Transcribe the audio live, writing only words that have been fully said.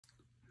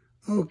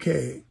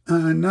Okay,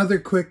 another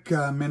quick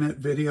minute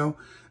video.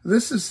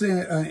 This is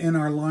in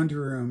our laundry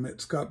room.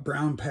 It's got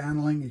brown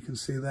paneling. You can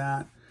see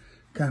that.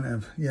 Kind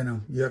of,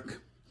 yuck.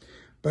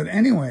 But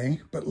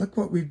anyway, look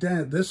what we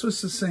did. This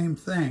was the same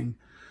thing,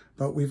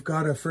 but we've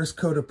got a first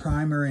coat of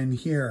primer in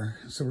here.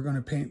 So we're going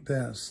to paint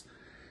this.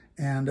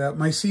 And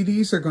my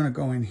CDs are going to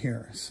go in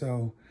here.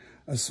 So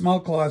a small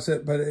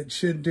closet, but it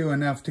should do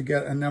enough to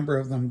get a number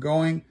of them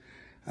going.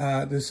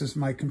 This is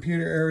my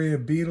computer area,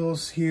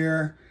 Beatles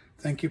here.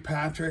 Thank you,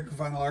 Patrick,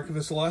 Vinyl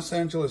Archivist, Los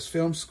Angeles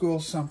Film School.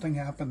 Something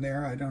happened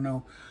there. I don't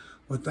know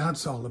what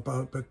that's all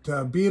about. But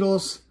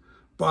Beatles,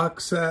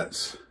 box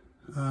sets,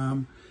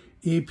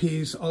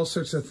 EPs, all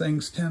sorts of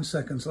things. 10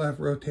 seconds left.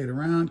 Rotate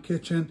around.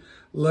 Kitchen.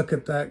 Look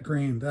at that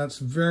green. That's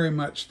very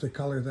much the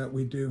color that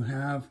we do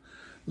have.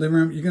 Living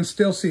room. You can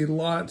still see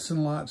lots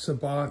and lots of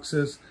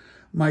boxes.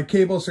 My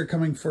cables are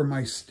coming for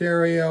my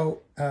stereo.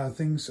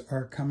 Things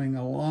are coming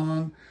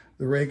along.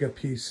 The Rega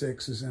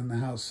P6 is in the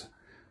house.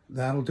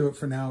 That'll do it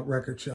for now. Record Shelf.